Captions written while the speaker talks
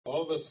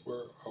all of us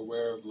were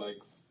aware of like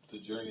the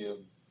journey of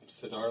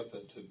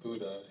Siddhartha to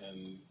Buddha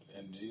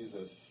and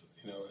Jesus.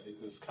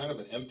 It's kind of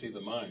an empty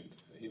the mind.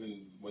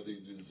 Even whether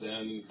you do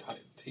Zen,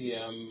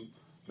 TM,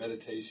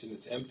 meditation,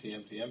 it's empty,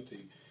 empty,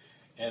 empty.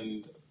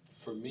 And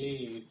for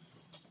me,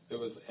 it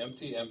was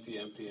empty, empty,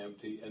 empty,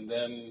 empty, and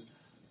then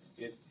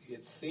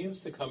it seems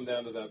to come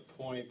down to that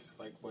point,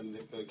 like when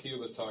Nikita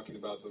was talking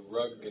about the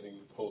rug getting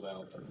pulled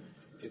out,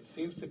 it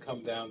seems to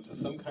come down to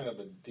some kind of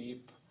a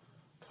deep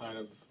kind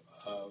of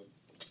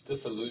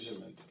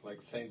disillusionment.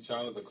 Like St.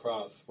 John of the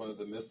Cross, one of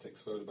the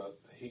mystics, wrote about,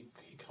 he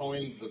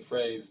coined the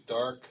phrase,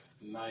 dark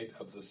night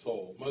of the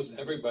soul. Most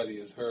everybody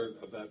has heard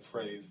of that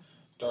phrase,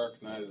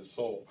 dark night of the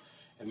soul.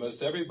 And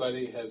most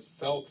everybody has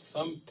felt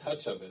some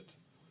touch of it,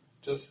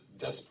 just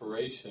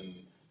desperation,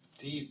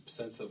 deep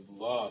sense of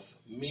loss,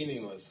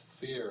 meaningless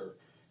fear.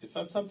 It's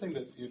not something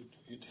that you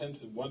tend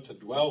to want to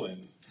dwell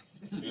in.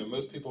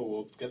 Most people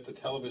will get the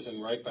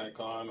television right back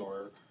on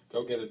or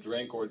go get a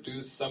drink or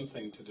do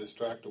something to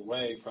distract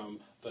away from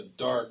the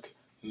dark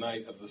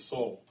night of the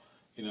soul.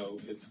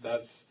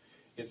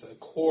 It's a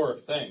core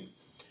thing.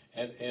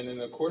 And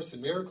in A Course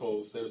in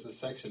Miracles, there's a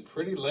section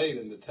pretty late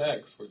in the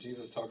text where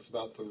Jesus talks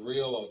about the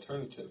real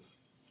alternative.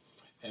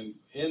 And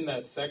in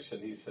that section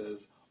he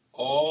says,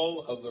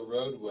 all of the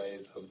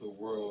roadways of the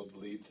world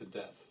lead to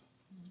death.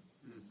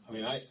 I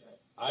mean, I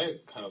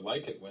kind of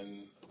like it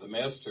when the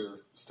Master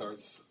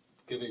starts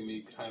giving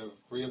me kind of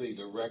really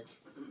direct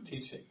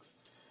teachings.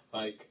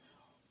 Like,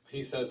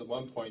 he says at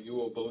one point, you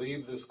will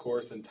believe this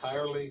course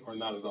entirely or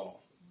not at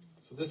all.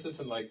 So this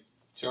isn't like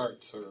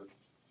jarts or,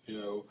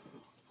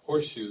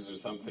 horseshoes or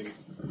something.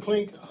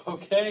 Clink,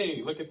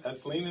 okay, look at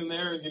that's leaning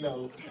there,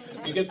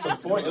 you get some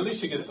points. At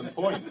least you get some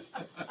points.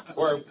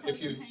 Or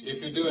if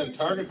you're doing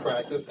target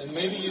practice, and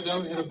maybe you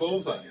don't hit a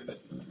bullseye,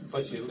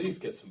 but you at least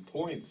get some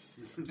points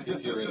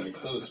if you're in the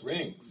close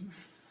rings.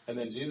 And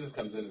then Jesus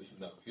comes in and says,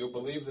 no, you'll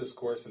believe this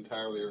course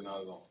entirely or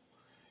not at all.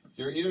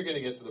 You're either going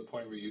to get to the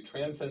point where you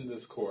transcend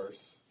this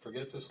course,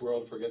 forget this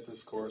world, forget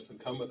this course, and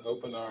come with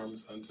open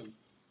arms unto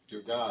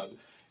your God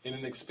in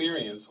an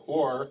experience,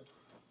 or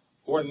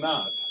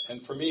not.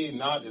 And for me,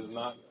 not is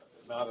not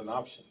an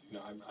option.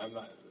 I'm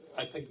not.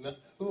 I think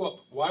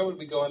why would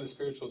we go on a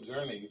spiritual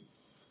journey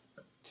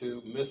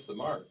to miss the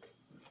mark?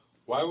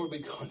 Why would we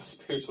go on a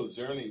spiritual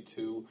journey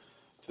to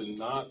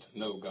not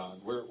know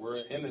God? We're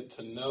in it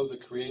to know the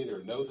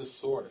Creator, know the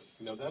Source.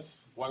 That's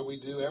why we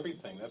do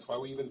everything. That's why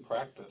we even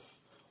practice.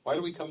 Why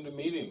do we come to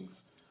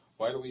meetings?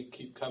 Why do we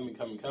keep coming?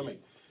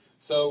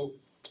 So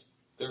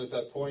there's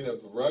that point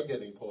of the rug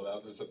getting pulled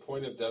out. There's a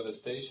point of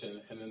devastation,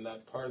 and in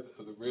that part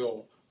of the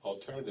real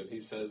alternative,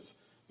 he says,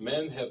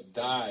 men have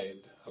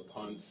died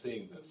upon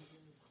seeing this.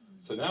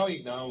 So now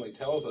he not only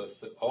tells us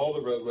that all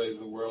the roadways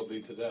of the world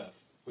lead to death,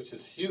 which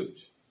is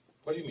huge.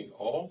 What do you mean,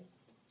 all?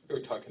 You're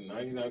talking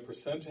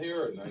 99%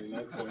 here, or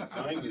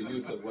 99.9? You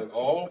use the word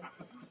all?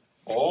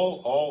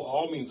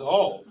 All means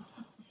all.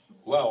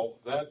 Well,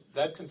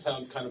 that can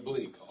sound kind of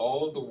bleak.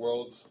 All of the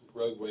world's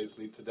roadways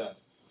lead to death.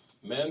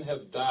 Men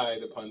have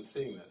died upon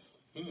seeing this.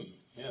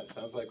 Yeah, it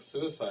sounds like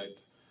suicide.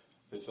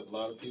 There's a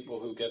lot of people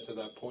who get to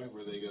that point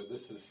where they go,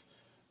 this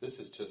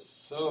is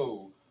just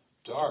so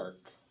dark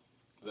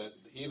that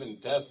even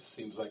death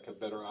seems like a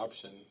better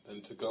option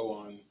than to go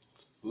on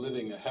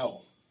living a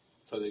hell.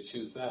 So they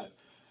choose that.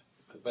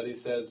 But he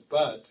says,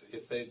 but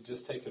if they'd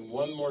just taken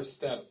one more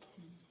step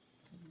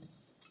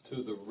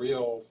to the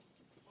real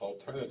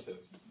alternative,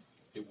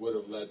 it would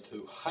have led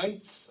to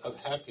heights of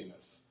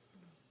happiness.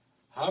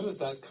 How does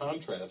that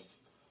contrast?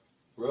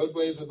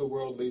 Roadways of the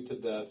world lead to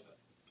death,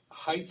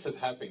 heights of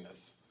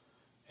happiness.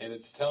 And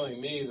it's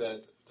telling me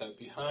that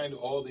behind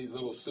all these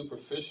little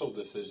superficial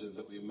decisions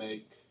that we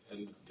make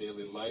in the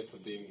daily life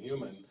of being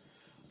human,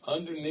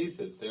 underneath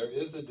it there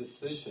is a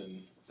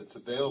decision that's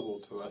available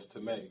to us to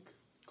make.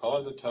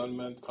 Call it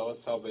atonement, call it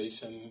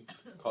salvation,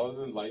 call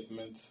it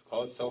enlightenment,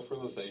 call it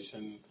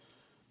self-realization,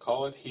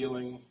 call it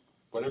healing,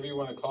 whatever you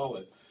want to call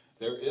it.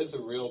 There is a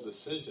real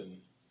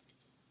decision,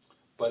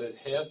 but it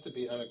has to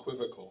be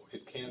unequivocal.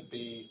 It can't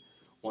be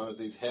one of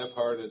these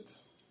half-hearted,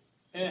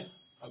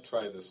 I'll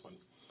try this one.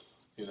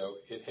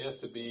 It has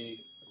to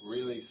be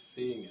really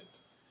seeing it.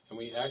 And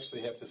we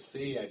actually have to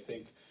see, I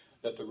think,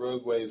 that the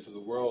roadways of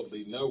the world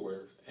lead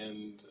nowhere.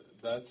 And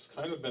that's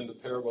kind of been the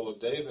parable of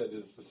David,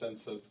 is the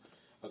sense of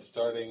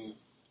starting,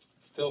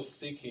 still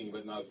seeking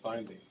but not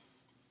finding.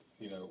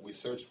 We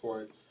search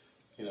for it,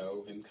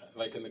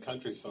 like in the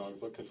country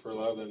songs, looking for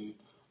love in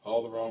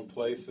all the wrong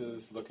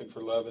places, looking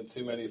for love in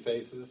too many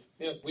faces.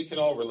 Yeah, we can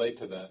all relate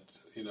to that.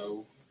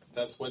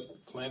 That's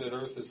what planet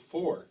Earth is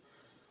for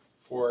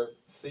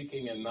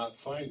seeking and not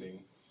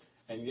finding.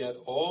 And yet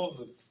all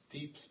the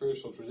deep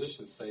spiritual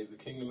traditions say the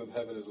kingdom of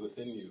heaven is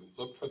within you.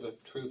 Look for the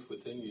truth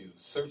within you.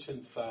 Search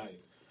inside.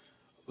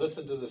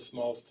 Listen to the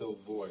small, still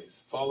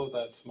voice. Follow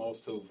that small,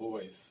 still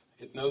voice.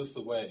 It knows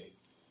the way.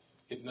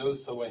 It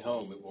knows the way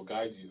home. It will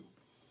guide you.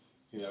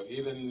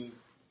 Even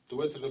the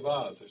Wizard of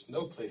Oz, there's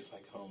no place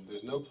like home.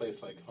 There's no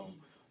place like home.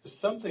 There's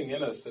something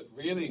in us that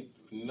really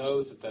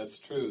knows that that's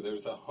true.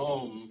 There's a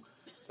home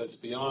that's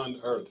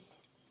beyond Earth.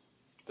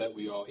 that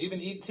we all, even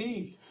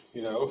E.T.,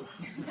 you know,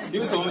 he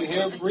was only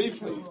here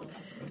briefly.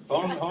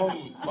 Phone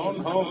home, phone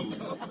home.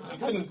 He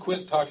couldn't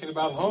quit talking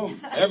about home.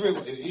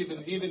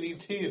 Even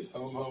E.T. is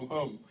home, home,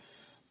 home,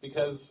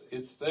 because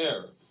it's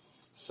there.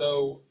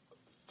 So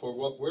for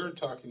what we're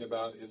talking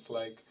about, it's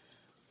like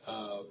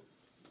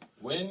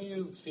when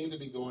you seem to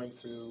be going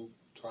through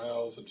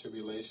trials and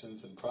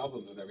tribulations and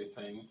problems and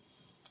everything,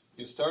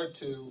 you start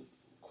to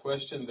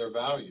question their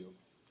value.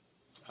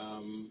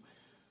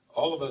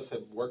 All of us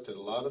have worked at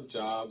a lot of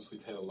jobs,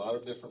 we've had a lot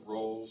of different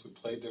roles, we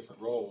played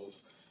different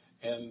roles,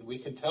 and we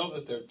can tell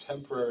that they're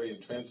temporary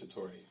and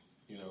transitory.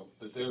 You know,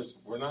 that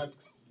we're not,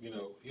 you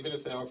know, even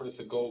if they offer us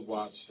a gold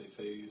watch, they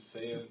say you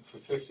stay in it for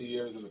 50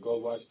 years in the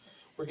gold watch,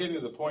 we're getting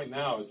to the point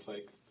now, it's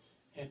like,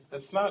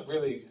 that's not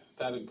really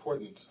that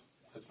important.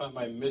 That's not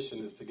my mission,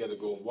 is to get a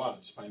gold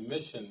watch. My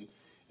mission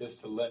is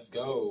to let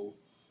go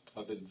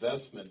of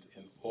investment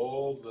in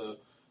all the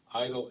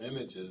idle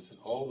images and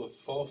all the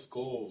false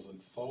goals and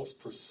false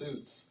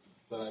pursuits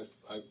that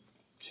I've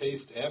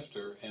chased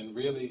after, and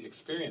really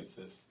experience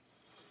this.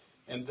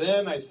 And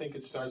then I think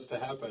it starts to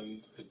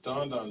happen. It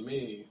dawned on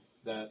me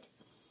that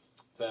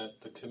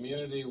the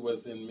community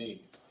was in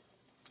me.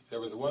 There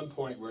was one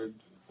point where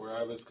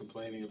I was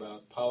complaining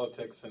about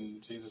politics,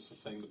 and Jesus was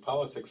saying, the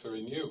politics are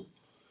in you.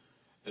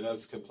 And I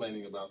was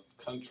complaining about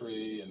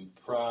country and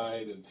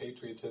pride and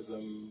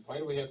patriotism. Why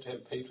do we have to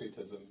have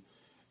patriotism?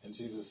 And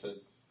Jesus said,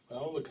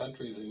 well, the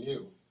country's in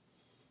you.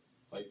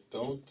 Like,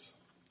 don't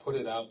put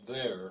it out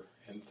there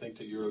and think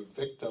that you're a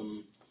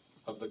victim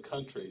of the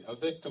country, a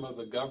victim of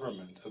the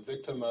government, a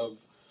victim of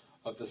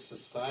the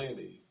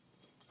society,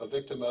 a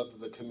victim of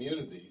the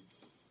community.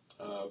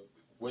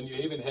 When you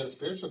even have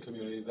spiritual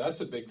community,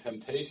 that's a big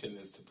temptation,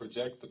 is to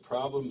project the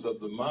problems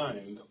of the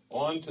mind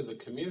onto the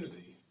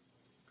community,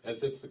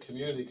 as if the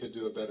community could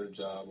do a better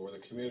job, or the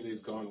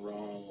community's gone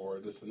wrong, or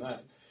this and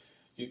that.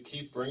 You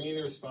keep bringing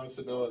the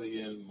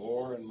responsibility in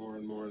more and more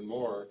and more and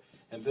more,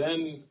 and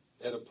then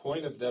at a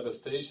point of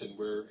devastation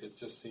where it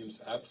just seems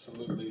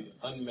absolutely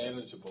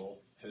unmanageable,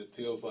 and it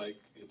feels like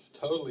it's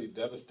totally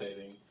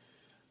devastating,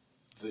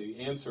 the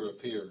answer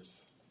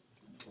appears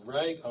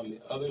right on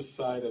the other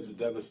side of the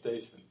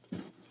devastation.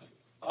 It's like,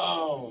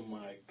 oh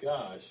my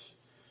gosh.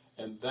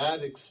 And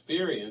that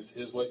experience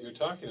is what you're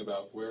talking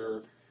about,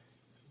 where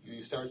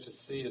you start to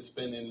see it's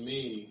been in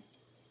me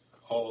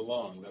all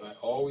along, that I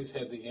always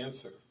had the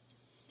answer.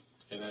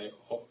 And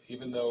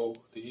even though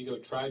the ego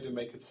tried to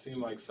make it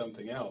seem like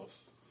something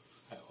else,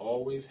 I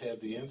always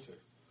had the answer.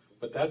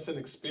 But that's an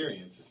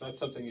experience. It's not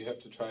something you have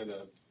to try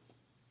to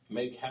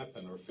make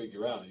happen or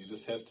figure out. You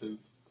just have to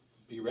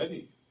be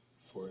ready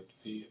for it.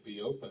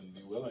 Be open,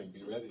 be willing,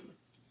 be ready.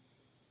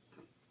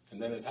 And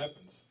then it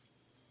happens.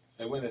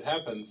 And when it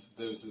happens,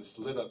 there's this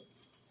lit up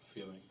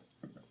feeling.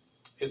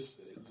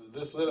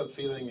 This lit up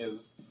feeling is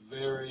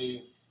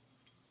very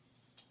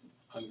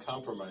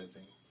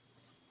uncompromising.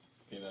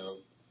 You know,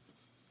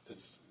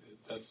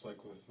 that's like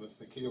with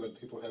Nikita, when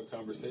people have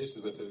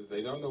conversations with her,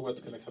 they don't know what's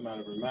going to come out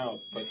of her mouth,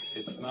 but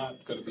it's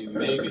not going to be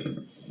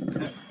maybe.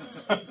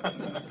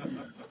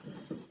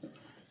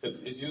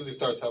 It usually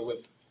starts out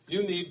with,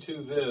 you need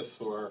to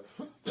this, or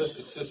this.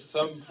 It's just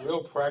some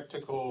real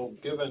practical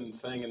given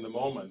thing in the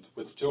moment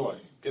with joy,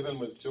 given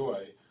with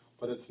joy,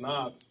 but it's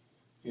not,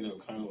 you know,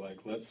 kind of like,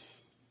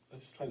 let's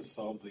try to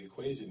solve the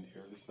equation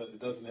here. It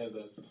doesn't have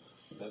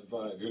that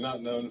vibe. You're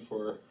not known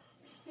for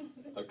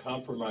a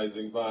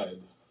compromising vibe.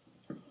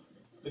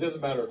 It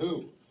doesn't matter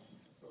who,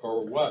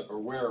 or what, or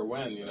where, or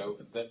when, you know,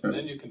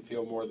 then you can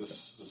feel more the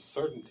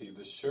certainty,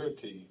 the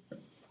surety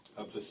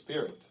of the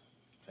Spirit.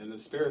 And the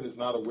Spirit is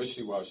not a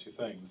wishy-washy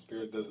thing. The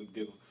Spirit doesn't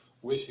give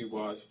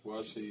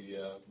wishy-washy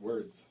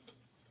words.